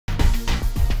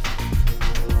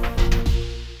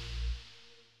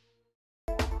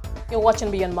You're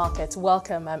watching Beyond Markets.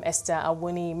 Welcome, I'm Esther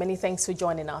Awoniyi. Many thanks for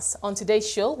joining us. On today's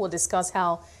show, we'll discuss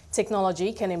how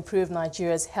technology can improve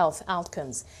Nigeria's health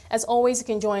outcomes. As always, you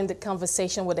can join the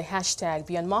conversation with the hashtag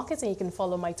Beyond Markets, and you can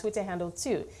follow my Twitter handle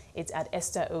too. It's at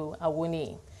Esther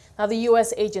Awoniyi. Now, the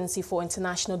U.S. Agency for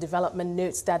International Development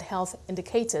notes that health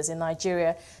indicators in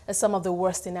Nigeria are some of the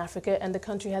worst in Africa, and the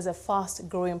country has a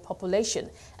fast-growing population,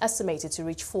 estimated to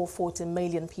reach 440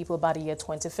 million people by the year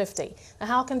 2050. Now,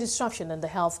 how can disruption in the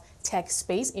health tech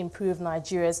space improve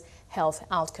Nigeria's health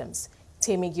outcomes?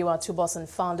 Temi Giwa-Tubosun,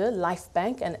 founder,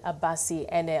 Lifebank and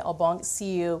Abasi Ene-Obong,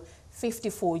 CEO,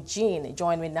 54Gene,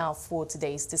 join me now for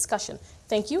today's discussion.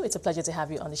 Thank you. It's a pleasure to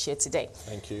have you on the show today.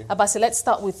 Thank you. Abasi, let's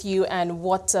start with you and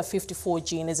what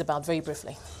 54Gene is about very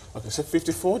briefly. Okay, so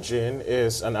 54Gene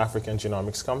is an African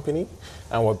genomics company,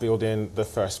 and we're building the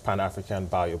first Pan-African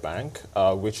biobank,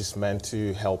 which is meant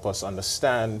to help us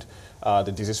understand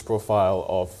the disease profile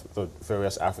of the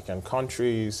various African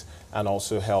countries, and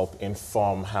also help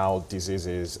inform how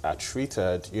diseases are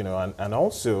treated, and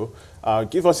also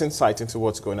give us insight into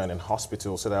what's going on in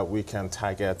hospitals so that we can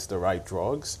target the right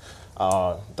drugs,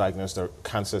 diagnose the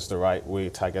cancers the right way,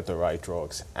 target the right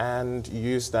drugs, and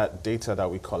use that data that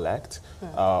we collect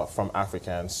from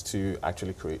Africans to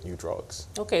actually create new drugs.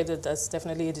 Okay, that's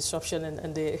definitely a disruption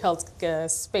in the health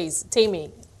space.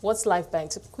 Temi, what's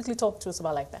Lifebank? So quickly talk to us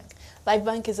about Lifebank.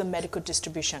 Lifebank is a medical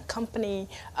distribution company.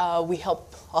 We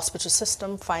help hospital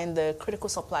system find the critical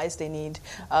supplies they need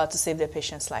to save their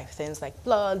patients' life. Things like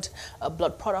blood,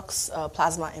 blood products,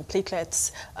 plasma and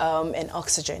platelets, and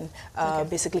oxygen.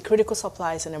 Basically critical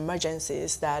supplies and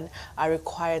emergencies that are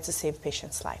required to save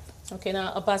patients' life. Okay,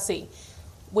 now Abasi,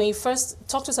 when you first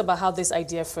talk to us about how this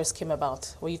idea first came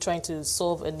about, were you trying to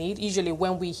solve a need? Usually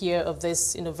when we hear of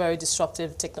this, very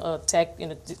disruptive tech,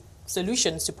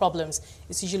 solutions to problems,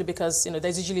 it's usually because,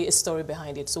 there's usually a story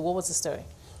behind it. So what was the story?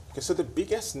 Okay, so the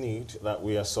biggest need that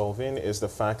we are solving is the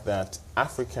fact that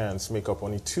Africans make up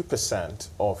only 2%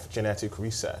 of genetic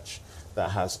research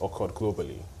that has occurred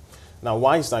globally. Now,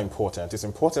 why is that important? It's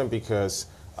important because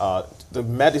the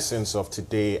medicines of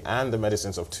today and the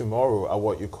medicines of tomorrow are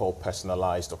what you call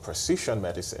personalized or precision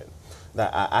medicine,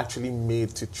 that are actually made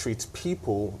to treat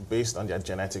people based on their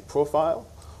genetic profile,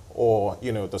 or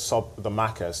the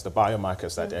markers, the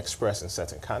biomarkers that they express in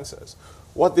certain cancers.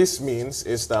 What this means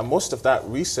is that most of that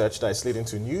research that is leading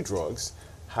to new drugs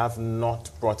have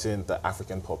not brought in the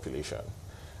African population.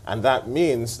 And that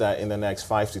means that in the next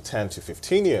 5 to 10 to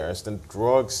 15 years, the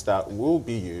drugs that will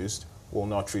be used will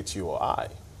not treat you or I,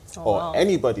 or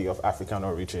anybody of African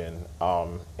origin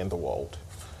in the world.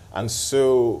 And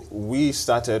so we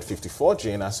started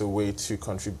 54Gene as a way to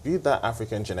contribute that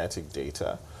African genetic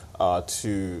data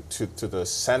to the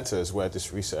centers where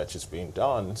this research is being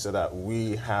done, so that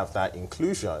we have that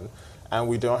inclusion, and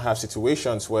we don't have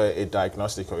situations where a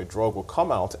diagnostic or a drug will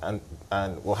come out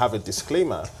and will have a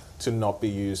disclaimer to not be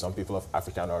used on people of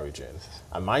African origin.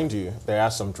 And mind you, there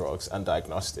are some drugs and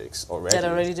diagnostics already that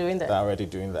are already doing that. That are already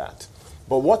doing that.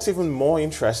 But what's even more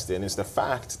interesting is the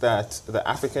fact that the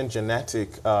African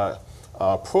genetic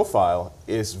profile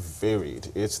is varied.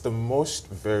 It's the most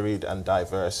varied and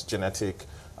diverse genetic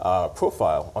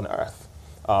profile on Earth,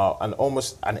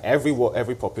 and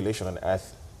every population on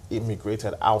Earth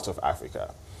immigrated out of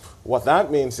Africa. What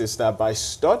that means is that by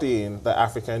studying the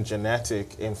African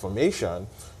genetic information,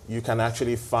 you can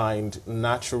actually find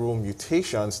natural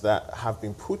mutations that have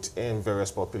been put in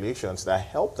various populations that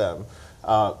help them,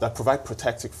 that provide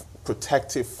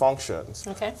protective functions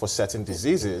for certain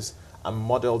diseases, and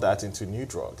model that into new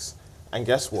drugs. And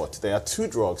guess what? There are 2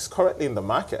 drugs currently in the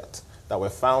market that were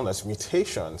found as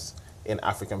mutations in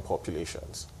African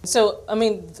populations. So,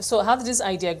 so how did this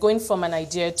idea, going from an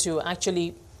idea to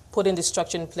actually putting the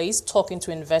structure in place, talking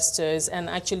to investors, and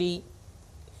actually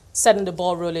setting the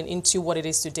ball rolling into what it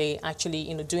is today, actually,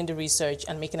 doing the research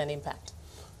and making an impact?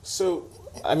 So,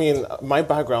 my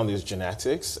background is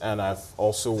genetics, and I've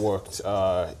also worked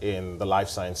in the life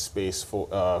science space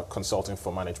for consulting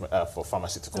for management for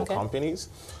pharmaceutical companies.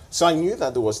 So I knew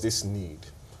that there was this need.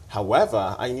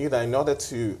 However, I knew that in order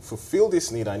to fulfill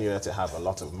this need, I needed to have a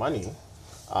lot of money,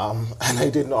 and I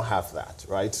did not have that,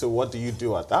 right? So what do you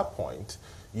do at that point?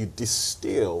 You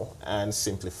distill and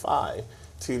simplify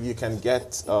till you can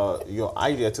get your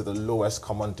idea to the lowest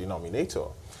common denominator.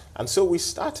 And so we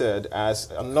started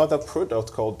as another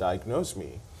product called Diagnose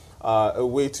Me, a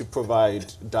way to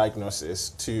provide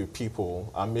diagnosis to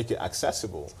people and make it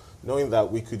accessible, knowing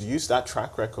that we could use that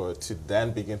track record to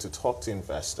then begin to talk to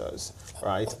investors,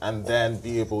 right? And then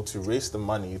be able to raise the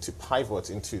money to pivot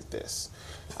into this.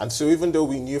 And so even though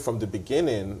we knew from the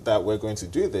beginning that we're going to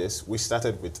do this, we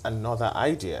started with another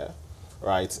idea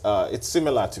right? It's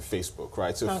similar to Facebook,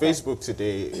 right? So Facebook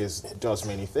today does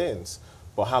many things,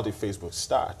 but how did Facebook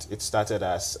start? It started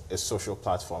as a social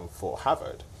platform for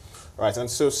Harvard, right? And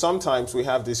so sometimes we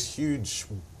have these huge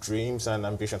dreams and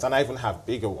ambitions, and I even have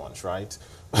bigger ones, right?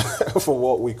 For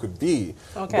what we could be.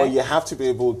 But you have to be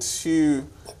able to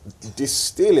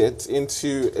distill it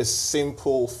into a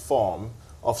simple form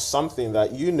of something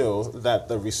that you know that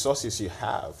the resources you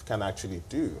have can actually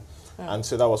do. And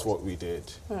so that was what we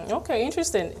did. Okay,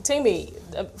 interesting. Temi,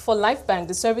 for Lifebank,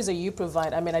 the service that you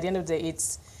provide, I mean, at the end of the day,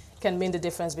 it can mean the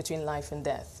difference between life and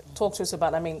death. Talk to us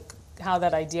about, I mean, how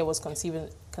that idea was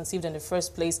conceived in the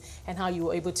first place, and how you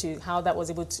were able to, how you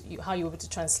were able to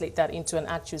translate that into an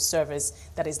actual service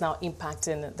that is now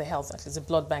impacting the health, that is the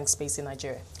blood bank space in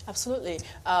Nigeria. Absolutely.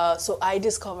 So I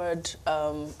discovered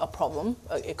a problem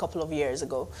a couple of years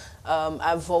ago.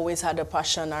 I've always had a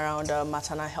passion around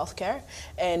maternal health care,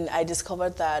 and I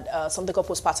discovered that something called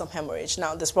postpartum hemorrhage.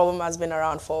 Now, this problem has been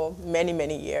around for many,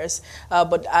 many years,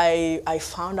 but I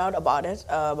found out about it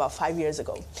about 5 years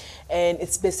ago. And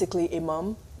it's basically a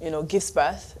mom, gives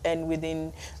birth, and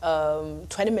within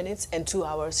 20 minutes and 2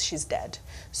 hours, she's dead.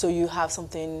 So you have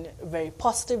something very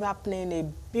positive happening, a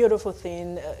beautiful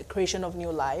thing, a creation of new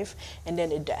life, and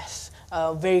then a death,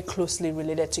 very closely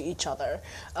related to each other.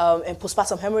 And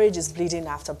postpartum hemorrhage is bleeding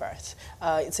after birth.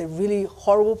 It's a really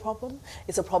horrible problem.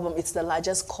 It's the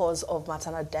largest cause of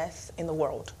maternal death in the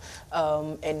world.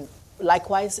 And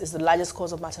likewise, is the largest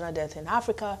cause of maternal death in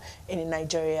Africa and in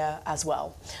Nigeria as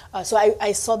well. So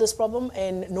I saw this problem,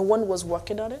 and no one was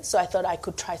working on it, so I thought I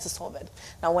could try to solve it.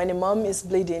 Now, when a mom is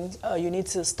bleeding, you need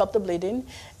to stop the bleeding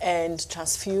and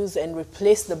transfuse and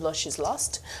replace the blood she's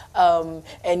lost. And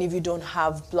if you don't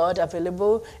have blood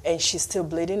available and she's still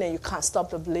bleeding and you can't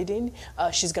stop the bleeding,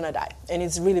 she's going to die. And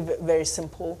it's really very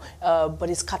simple,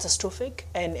 but it's catastrophic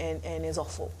and it's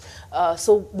awful.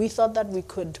 So we thought that we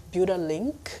could build a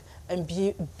link and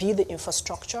be the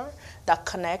infrastructure that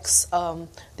connects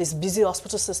this busy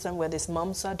hospital system where these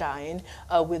moms are dying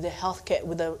with the healthcare,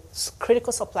 with the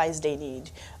critical supplies they need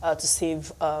to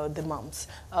save the moms.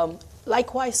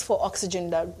 Likewise, for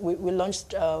oxygen, that we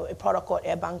launched a product called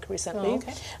AirBank recently,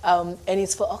 and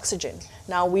it's for oxygen.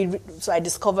 Now, so I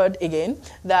discovered again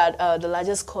that the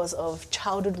largest cause of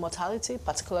childhood mortality,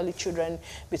 particularly children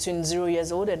between 0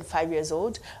 years old and 5 years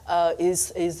old,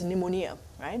 is pneumonia.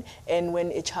 Right? And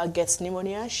when a child gets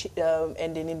pneumonia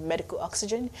and they need medical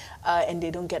oxygen and they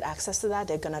don't get access to that,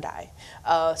 they're going to die.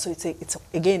 So it's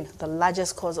again, the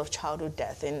largest cause of childhood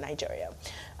death in Nigeria.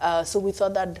 So we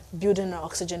thought that building an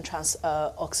oxygen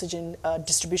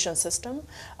distribution system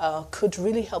could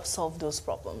really help solve those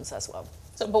problems as well.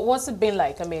 So, but what's it been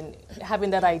like? I mean, having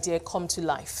that idea come to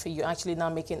life, you're actually now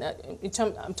making,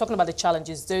 I'm talking about the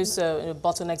challenges, those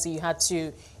bottlenecks that you had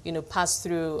to, pass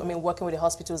through, I mean, working with the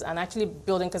hospitals and actually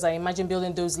building, because I imagine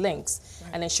building those links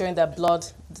and ensuring that blood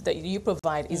that you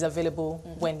provide is available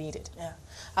when needed. Yeah.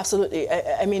 Absolutely.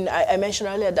 I mean, I mentioned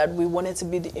earlier that we wanted to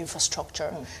be the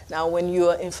infrastructure. Now, when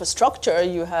you're infrastructure,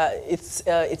 it's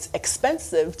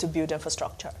expensive to build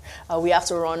infrastructure. We have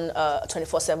to run a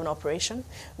 24/7 operation.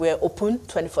 We're open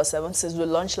 24/7. Since we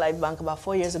launched Lifebank about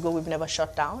 4 years ago, we've never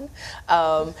shut down.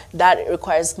 That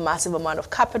requires massive amount of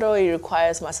capital. It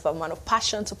requires massive amount of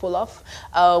passion to pull off.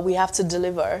 We have to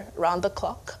deliver round the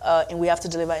clock, and we have to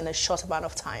deliver in a short amount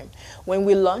of time.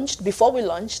 Before we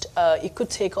launched, it could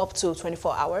take up to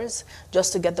 24 hours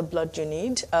just to get the blood you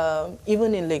need,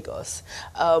 even in Lagos.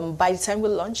 By the time we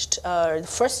launched, the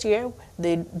first year,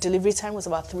 the delivery time was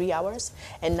about 3 hours,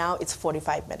 and now it's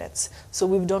 45 minutes. So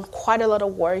we've done quite a lot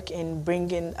of work in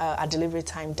bringing our delivery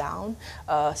time down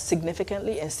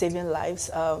significantly and saving lives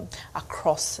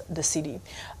across the city.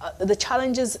 The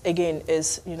challenges, again,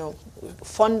 is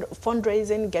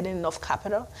fundraising, getting enough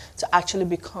capital to actually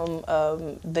become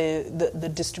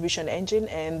the distribution engine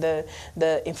and a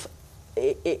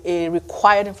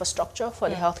required infrastructure for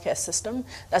the healthcare system.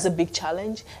 That's a big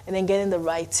challenge. And then getting the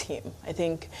right team. I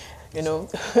think,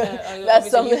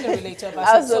 that's something you can relate to.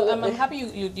 So I'm happy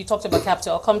you talked about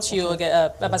capital. I'll come to you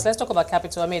again. But let's talk about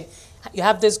capital. I mean, you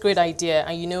have this great idea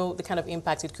and you know the kind of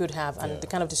impact it could have and the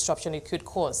kind of disruption it could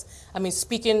cause. I mean,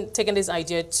 taking this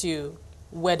idea to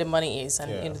where the money is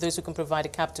and those who can provide the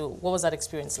capital, what was that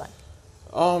experience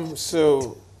like?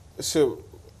 So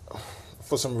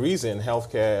for some reason,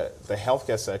 the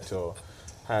healthcare sector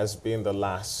has been the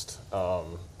last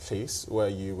place where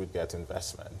you would get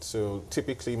investment. So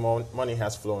typically, money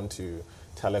has flown to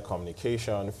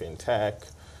telecommunication, fintech,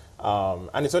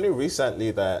 and it's only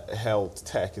recently that health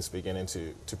tech is beginning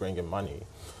to bring in money.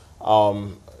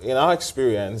 In our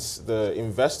experience, the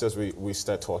investors we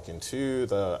start talking to,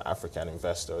 the African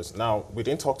investors, now we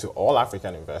didn't talk to all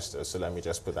African investors, so let me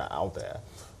just put that out there.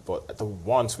 But the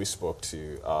ones we spoke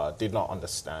to did not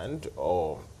understand,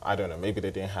 or I don't know, maybe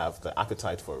they didn't have the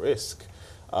appetite for risk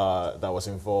that was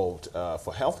involved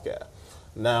for healthcare.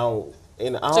 Now,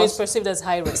 in our... So it's perceived as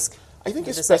high risk? I think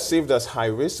it's perceived as high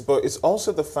risk, but it's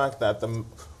also the fact that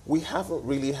we haven't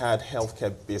really had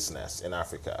healthcare business in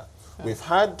Africa. We've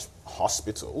had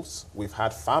hospitals, we've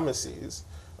had pharmacies,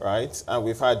 right? And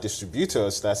we've had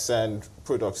distributors that send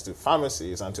products to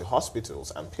pharmacies and to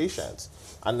hospitals and patients.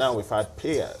 And now we've had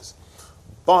payers.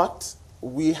 But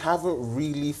we haven't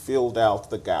really filled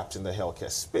out the gaps in the healthcare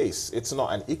space. It's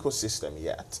not an ecosystem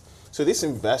yet. So these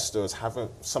investors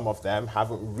some of them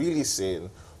haven't really seen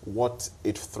what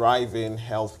a thriving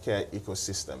healthcare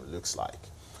ecosystem looks like.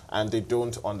 And they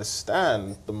don't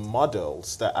understand the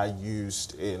models that are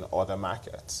used in other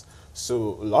markets.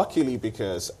 So luckily,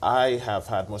 because I have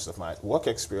had most of my work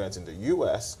experience in the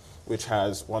US, which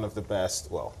has one of the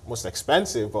best, well, most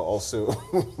expensive, but also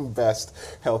best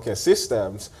healthcare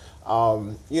systems,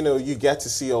 you know, you get to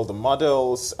see all the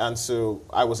models. And so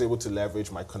I was able to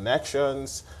leverage my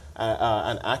connections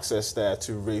and access there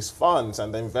to raise funds,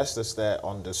 and the investors there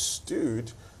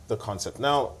understood the concept.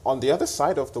 Now, on the other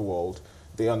side of the world,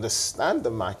 they understand the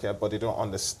market, but they don't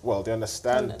understand, well, they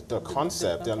understand the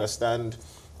concept, they understand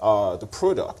the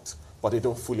product, but they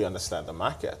don't fully understand the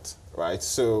market, right?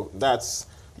 So that's,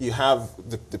 you have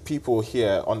the people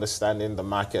here understanding the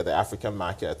market, the African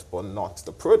market, but not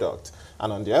the product.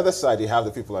 And on the other side, you have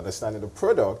the people understanding the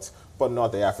product, but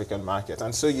not the African market.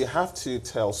 And so you have to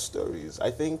tell stories.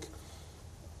 I think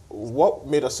what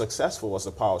made us successful was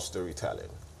the power of storytelling.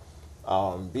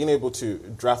 Being able to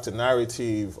draft a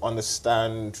narrative,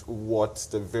 understand what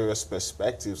the various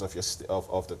perspectives of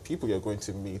of the people you're going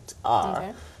to meet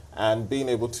are, and being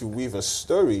able to weave a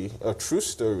story, a true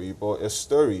story, but a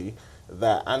story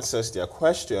that answers their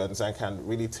questions and can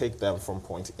really take them from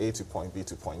point A to point B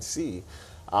to point C.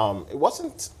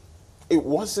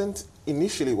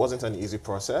 Initially, it wasn't an easy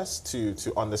process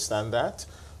to understand that.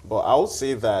 But I would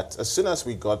say that as soon as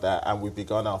we got that and we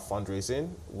began our fundraising,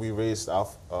 we raised our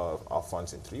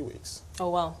funds in 3 weeks. Oh,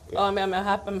 wow. Yeah. Oh, I'm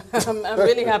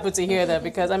really happy to hear that,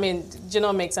 because, I mean,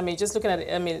 genomics, I mean, just looking at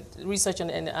it, I mean, research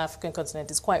in the African continent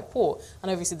is quite poor.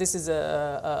 And obviously, this is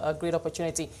a great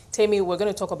opportunity. Temi, we're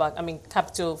going to talk about, I mean,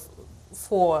 capital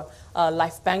for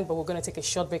Lifebank, but we're going to take a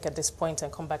short break at this point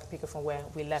and come back and pick it from where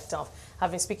we left off.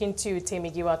 I've been speaking to Temi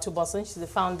Giwa-Tubosun. She's the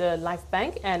founder of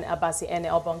Lifebank and Abasi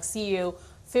Ene-Obong, CEO,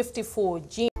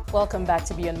 54G. Welcome back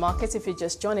to Beyond Markets. If you're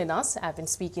just joining us, I've been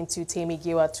speaking to Temi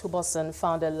Giwa-Tubosun,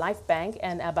 founder Lifebank,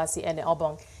 and Abasi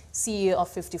Ene-Obong, CEO of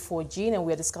 54G, and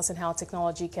we're discussing how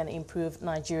technology can improve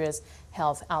Nigeria's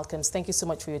health outcomes. Thank you so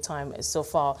much for your time so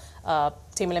far.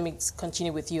 Temi, let me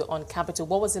continue with you on capital.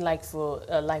 What was it like for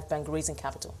Lifebank raising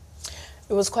capital?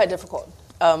 It was quite difficult.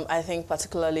 I think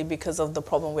particularly because of the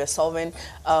problem we're solving.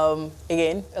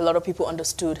 Again, a lot of people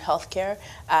understood healthcare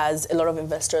as, a lot of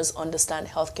investors understand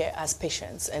healthcare as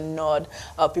patients and not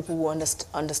people who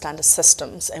understand the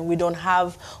systems. And we don't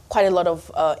have quite a lot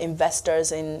of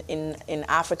investors in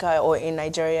Africa or in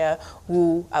Nigeria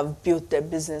who have built their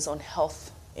business on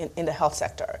health. In the health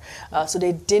sector. So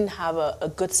they didn't have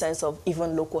a good sense of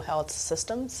even local health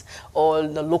systems or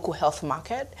the local health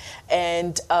market.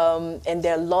 And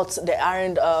there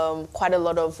aren't quite a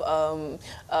lot of,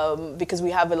 because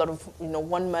we have a lot of,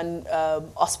 one-man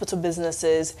hospital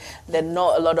businesses. There are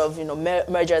not a lot of,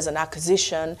 mergers and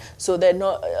acquisition. So there are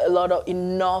not a lot of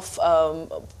enough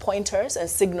pointers and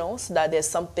signals that there's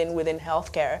something within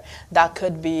healthcare that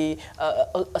could be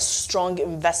a strong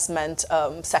investment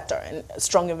sector and a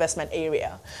strong investment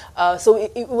area. So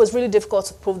it was really difficult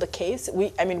to prove the case.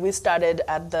 We started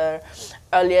at the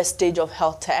earliest stage of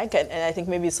health tech, and I think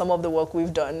maybe some of the work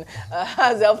we've done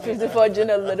has helped 54G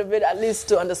a little bit, at least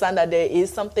to understand that there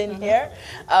is something here.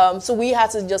 So we had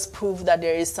to just prove that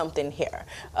there is something here.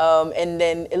 And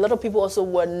then a lot of people also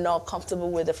were not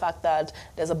comfortable with the fact that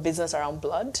there's a business around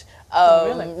blood.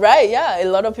 Really? Right, yeah, a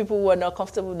lot of people were not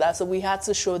comfortable with that. So we had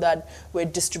to show that we're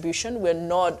distribution. We're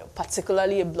not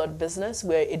particularly a blood business,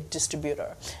 we're a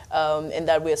distributor. And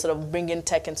that we're sort of bringing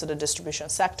tech into the distribution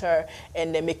sector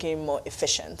and then making it more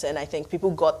efficient. And I think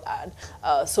people got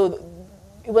that. So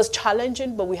it was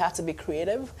challenging, but we had to be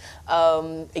creative.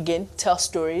 Again, tell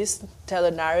stories, tell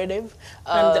a narrative.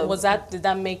 And did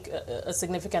that make a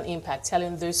significant impact,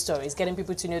 telling those stories, getting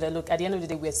people to know that, look, at the end of the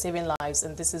day, we're saving lives,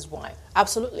 and this is why?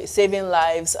 Absolutely. Saving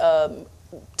lives,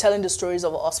 telling the stories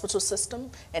of a hospital system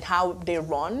and how they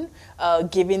run,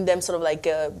 giving them sort of like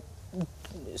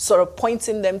sort of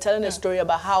pointing them, telling a story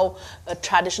about how a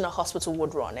traditional hospital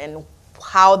would run and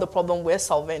how the problem we're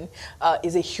solving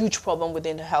is a huge problem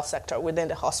within the health sector, within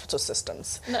the hospital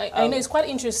systems. No, I know it's quite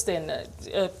interesting.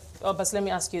 But let me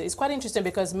ask you, it's quite interesting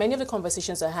because many of the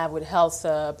conversations I have with health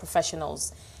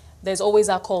professionals, there's always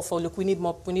our call for, look, we need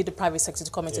the private sector to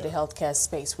come into the healthcare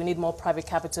space. We need more private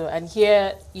capital. And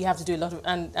here you have to do a lot of,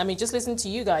 and I mean, just listen to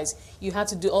you guys, you had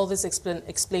to do all this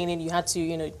explaining, you had to,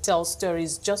 you know, tell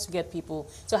stories just to get people.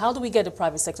 So how do we get the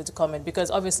private sector to come in? Because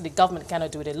obviously the government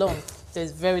cannot do it alone.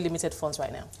 There's very limited funds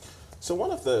right now. So one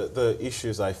of the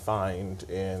issues I find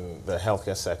in the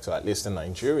healthcare sector, at least in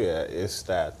Nigeria, is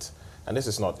that, and this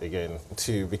is not, again,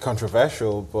 to be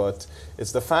controversial, but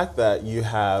it's the fact that you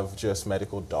have just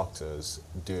medical doctors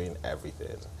doing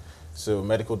everything. So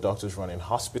medical doctors running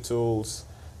hospitals.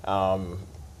 I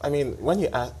mean, when you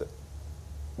ask,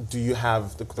 do you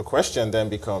have, the question then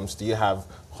becomes, do you have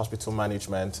hospital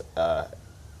management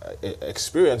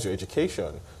experience or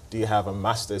education? Do you have a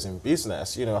master's in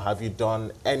business? You know, have you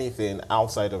done anything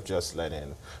outside of just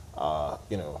learning,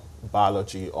 you know,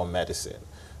 biology or medicine?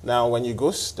 Now, when you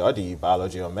go study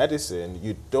biology or medicine,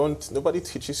 nobody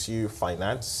teaches you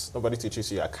finance, nobody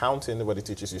teaches you accounting, nobody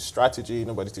teaches you strategy,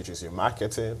 nobody teaches you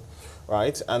marketing,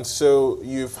 right? And so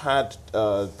you've had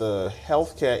the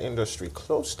healthcare industry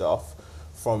closed off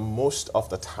from most of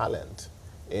the talent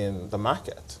in the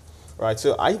market, right?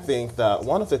 So I think that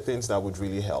one of the things that would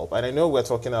really help, and I know we're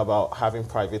talking about having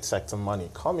private sector money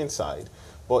come inside,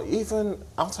 but even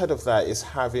outside of that is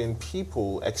having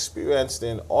people experienced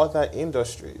in other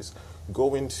industries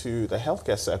go into the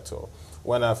healthcare sector.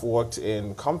 When I've worked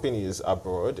in companies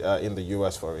abroad, in the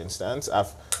US, for instance,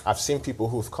 I've seen people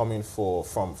who've come in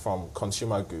from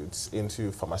consumer goods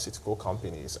into pharmaceutical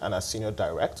companies and as senior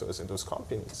directors in those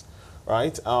companies,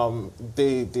 right?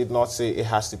 They did not say it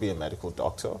has to be a medical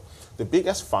doctor. The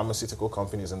biggest pharmaceutical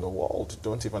companies in the world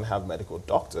don't even have medical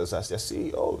doctors as their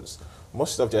CEOs.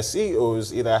 Most of their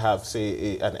CEOs either have,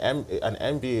 say, an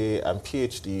MBA and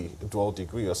PhD dual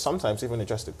degree, or sometimes even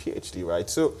just a PhD, right?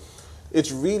 So it's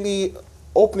really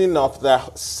opening up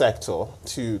that sector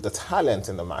to the talent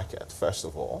in the market, first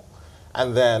of all.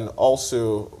 And then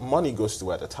also money goes to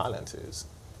where the talent is,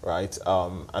 right?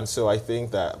 And so I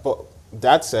think that, but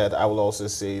that said, I will also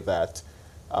say that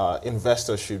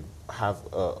investors should have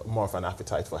more of an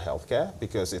appetite for healthcare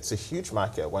because it's a huge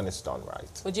market when it's done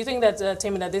right. But do you think that,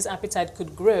 Temi, that this appetite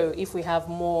could grow if we have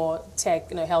more tech,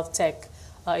 you know, health tech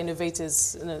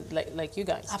innovators, you know, like you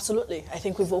guys? Absolutely. I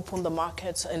think we've opened the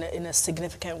market in a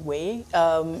significant way.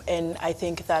 And I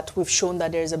think that we've shown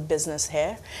that there is a business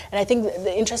here. And I think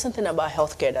the interesting thing about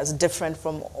healthcare that's different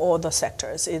from other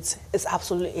sectors, it's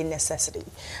absolutely a necessity.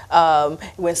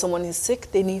 When someone is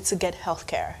sick, they need to get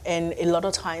healthcare. And a lot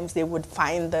of times they would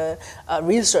find the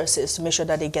resources to make sure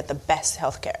that they get the best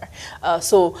healthcare.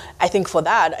 So I think for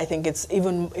that, I think it's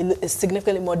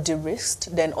significantly more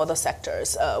de-risked than other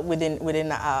sectors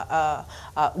within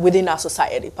our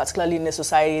society, particularly in a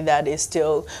society that is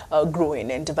still growing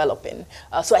and developing.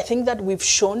 So I think that we've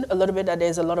shown a little bit that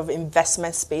there's a lot of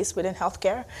investment space within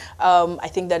healthcare. I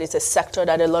think that it's a sector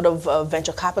that a lot of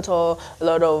venture capital, a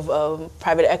lot of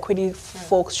private equity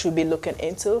folks should be looking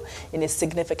into in a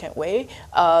significant way.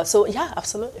 So yeah,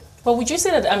 absolutely. But would you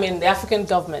say that, I mean, the African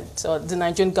government or the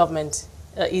Nigerian government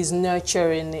is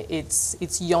nurturing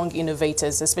its young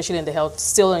innovators, especially in the health,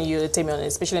 still on you, Temi,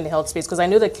 especially in the health space? Because I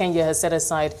know that Kenya has set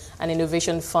aside an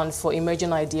innovation fund for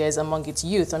emerging ideas among its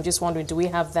youth. I'm just wondering, do we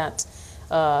have that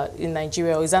in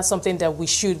Nigeria, or is that something that we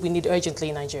need urgently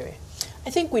in Nigeria? I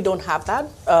think we don't have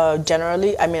that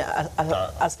generally. I mean,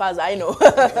 as far as I know,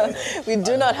 we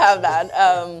do not have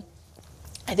that.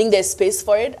 I think there's space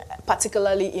for it,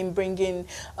 particularly in bringing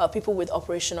people with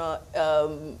operational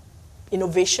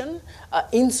innovation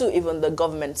into even the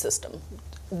government system.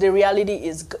 The reality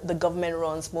is the government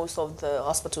runs most of the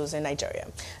hospitals in Nigeria.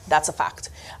 That's a fact.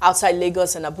 Outside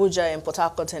Lagos and Abuja and Port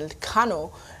Harcourt and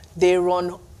Kano, they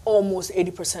run almost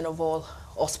 80% of all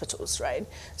hospitals, right?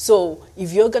 So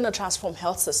if you're going to transform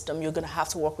health system, you're going to have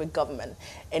to work with government.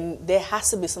 And there has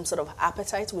to be some sort of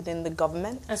appetite within the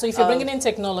government. And so if you're bringing in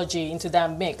technology into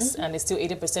that mix and it's still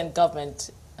 80%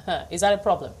 government, is that a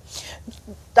problem?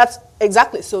 That's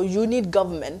exactly. So you need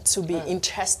government to be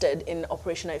interested in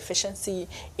operational efficiency,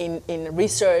 in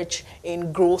research,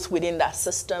 in growth within that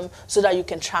system so that you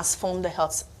can transform the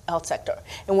health sector.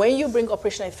 And when you bring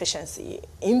operational efficiency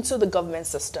into the government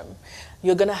system,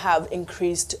 you're going to have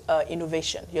increased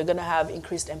innovation. You're going to have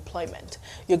increased employment.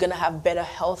 You're going to have better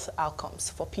health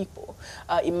outcomes for people.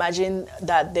 Imagine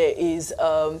that there is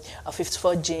a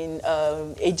 54 gene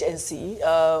agency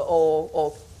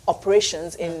or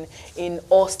operations in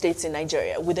all states in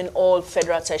Nigeria, within all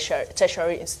federal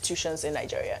tertiary institutions in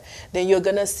Nigeria, then you're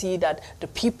going to see that the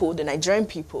people, the Nigerian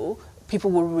people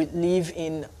who live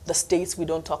in the states we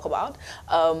don't talk about,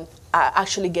 are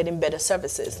actually getting better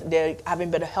services. They're having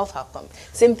better health outcome.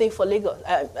 Same thing for Lagos.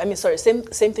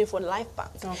 Same thing for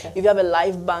Lifebank. Okay. If you have a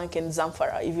Lifebank in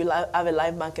Zamfara, if you have a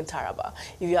Lifebank in Taraba,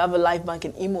 if you have a Lifebank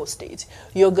in Imo State,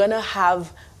 you're going to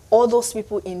have all those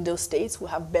people in those states will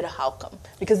have better outcome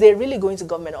because they're really going to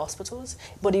government hospitals.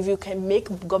 But if you can make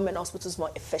government hospitals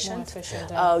more efficient,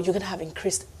 you're going to have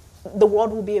increased. The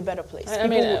world will be a better place.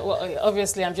 Well,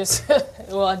 obviously, I'm just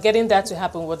well getting that to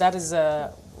happen. Well, that is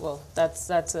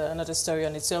that's another story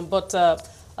on its own. But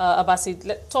Abasi,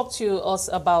 talk to us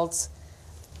about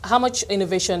how much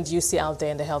innovation do you see out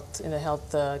there in the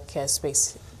health care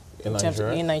space in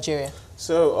Nigeria?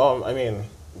 So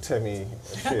Temi,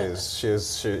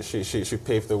 she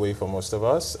paved the way for most of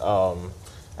us.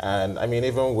 And I mean,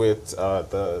 even with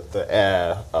the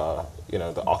air,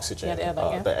 the oxygen,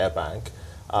 the air bank.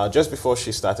 Just before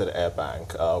she started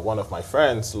Airbank, one of my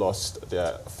friends lost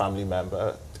their family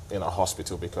member in a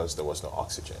hospital because there was no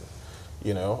oxygen,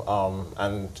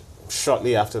 and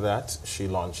shortly after that, she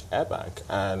launched Airbank,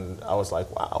 and I was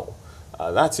like, wow,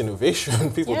 that's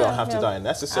innovation. People don't have to die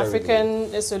necessarily.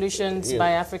 African solutions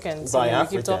by Africans. We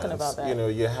keep talking about that.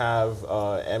 You have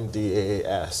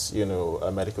MDAS,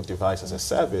 a medical device as a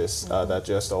service that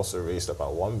just also raised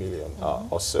about 1 million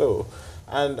or so.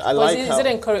 And I like is it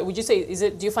encouraging? Would you say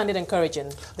do you find it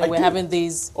encouraging that we're having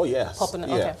these? Oh yes, popping?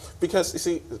 Yeah. Okay. Because you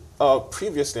see,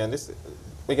 previously, and this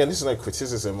is not a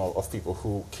criticism of people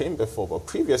who came before, but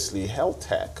previously, health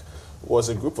tech was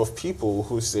a group of people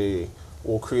who say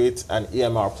we'll create an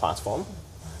EMR platform,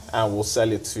 and we'll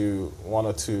sell it to 1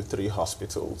 or 2, 3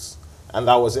 hospitals, and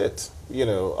that was it.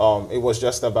 It was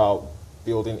just about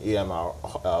building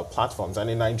EMR platforms, and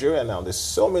in Nigeria now, there's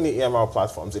so many EMR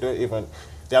platforms.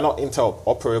 They're not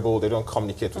interoperable, they don't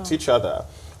communicate with each other.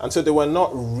 And so they were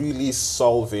not really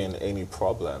solving any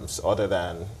problems other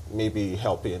than maybe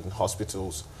helping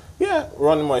hospitals,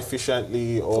 run more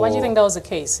efficiently. Or why do you think that was the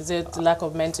case? Is it lack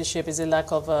of mentorship? Is it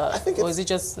lack of, or is it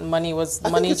just money? I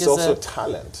think it's also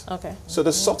talent. Okay. So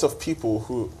the sort of people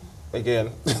who,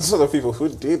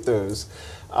 did those,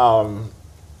 and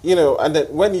then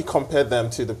when you compare them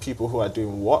to the people who are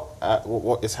doing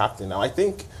what is happening now, I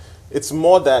think it's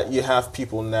more that you have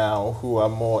people now who are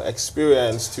more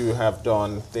experienced, who have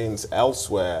done things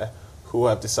elsewhere, who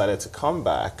have decided to come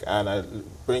back and are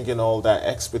bringing all that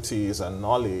expertise and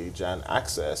knowledge and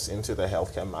access into the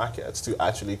healthcare markets to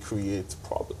actually create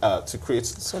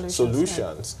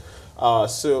solutions. I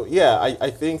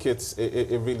think it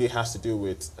really has to do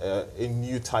with a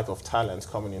new type of talent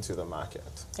coming into the market.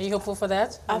 Are you hopeful for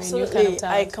that? Absolutely,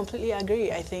 I completely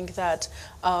agree. I think that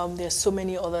there's so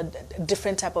many other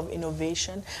different type of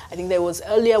innovation. I think there was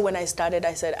earlier when I started,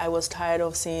 I said I was tired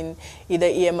of seeing either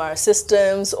EMR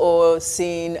systems or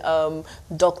seeing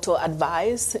doctor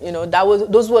advice.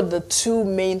 Those were the 2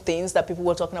 main things that people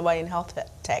were talking about in health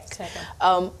tech.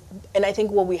 And I think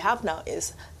what we have now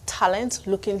is talent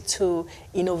looking to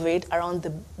innovate around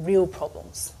the real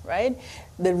problems, right?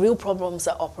 The real problems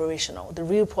are operational. The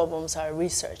real problems are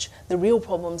research. The real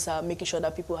problems are making sure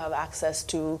that people have access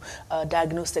to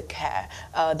diagnostic care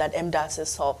that MDAS is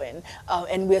solving.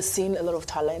 And we're seeing a lot of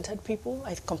talented people.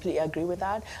 I completely agree with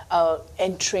that.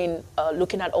 Entering,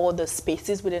 looking at all the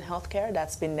spaces within healthcare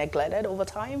that's been neglected over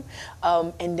time,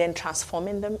 and then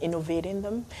transforming them, innovating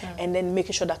them, and then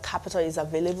making sure that capital is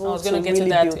available. I was going to get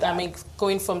really to that. I mean,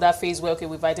 going from that phase where, okay,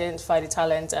 we've identified the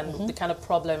talent and the kind of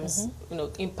problems,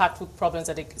 impactful problems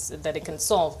that they can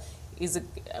solve.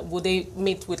 Would they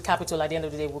meet with capital at the end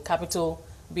of the day? Will capital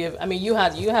be? You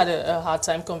had a hard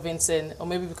time convincing, or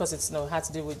maybe because it's had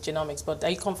to do with genomics. But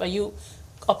are you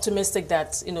optimistic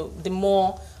that the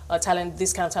more talent,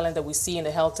 this kind of talent that we see in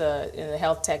the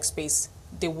health tech space,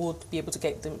 they would be able to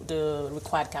get the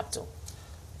required capital?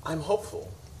 I'm hopeful.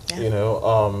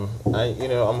 I'm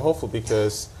hopeful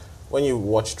because when you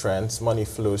watch trends, money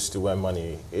flows to where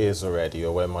money is already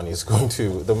or where money is going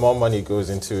to. The more money goes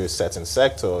into a certain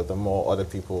sector, the more other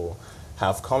people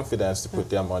have confidence to put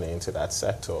their money into that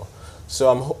sector.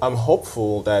 So I'm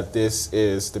hopeful that this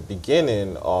is the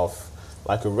beginning of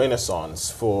like a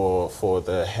renaissance for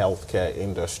the healthcare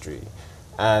industry.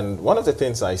 And one of the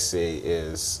things I say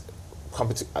is,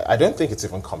 I don't think it's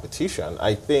even competition.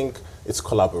 I think it's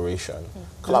collaboration.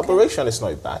 Collaboration is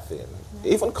not a bad thing.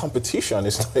 Even competition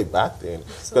is not a bad thing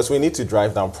because we need to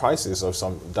drive down prices of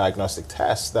some diagnostic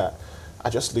tests that are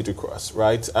just ludicrous,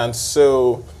 right? And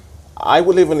so I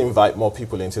will even invite more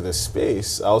people into this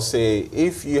space. I'll say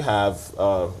if you have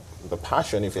the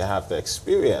passion, if you have the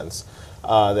experience,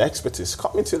 the expertise,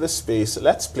 come into the space,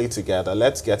 let's play together,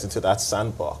 let's get into that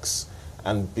sandbox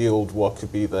and build what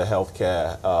could be the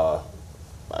healthcare,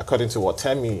 according to what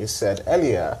Temi said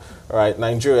earlier, right,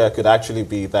 Nigeria could actually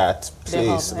be that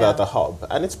place, the hub,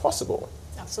 and it's possible.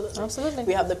 Absolutely. Absolutely.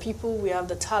 We have the people, we have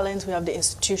the talent, we have the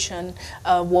institution.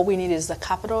 What we need is the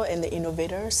capital and the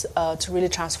innovators to really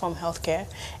transform healthcare.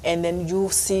 And then you'll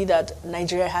see that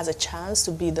Nigeria has a chance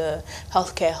to be the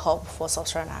healthcare hub for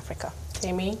Sub-Saharan Africa.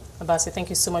 Temi, Abasi, thank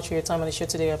you so much for your time on the show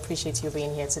today. I appreciate you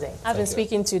being here today. I've been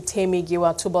speaking to Temi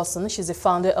Giwa-Tubosun. She's the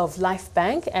founder of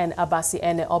Lifebank and Abasi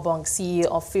Ene-Obong, CEO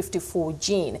of 54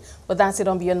 Gene. But that's it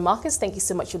on Beyond Markets. Thank you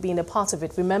so much for being a part of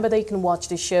it. Remember that you can watch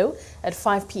the show at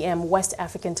 5 p.m. West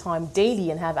African time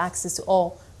daily and have access to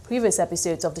all previous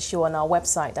episodes of the show on our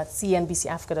website at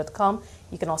cnbcafrica.com.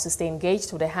 You can also stay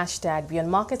engaged with the hashtag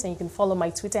Beyond Markets, and you can follow my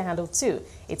Twitter handle too.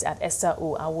 It's at Esther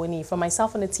Awoniyi. For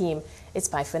myself and the team, it's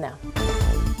bye for now.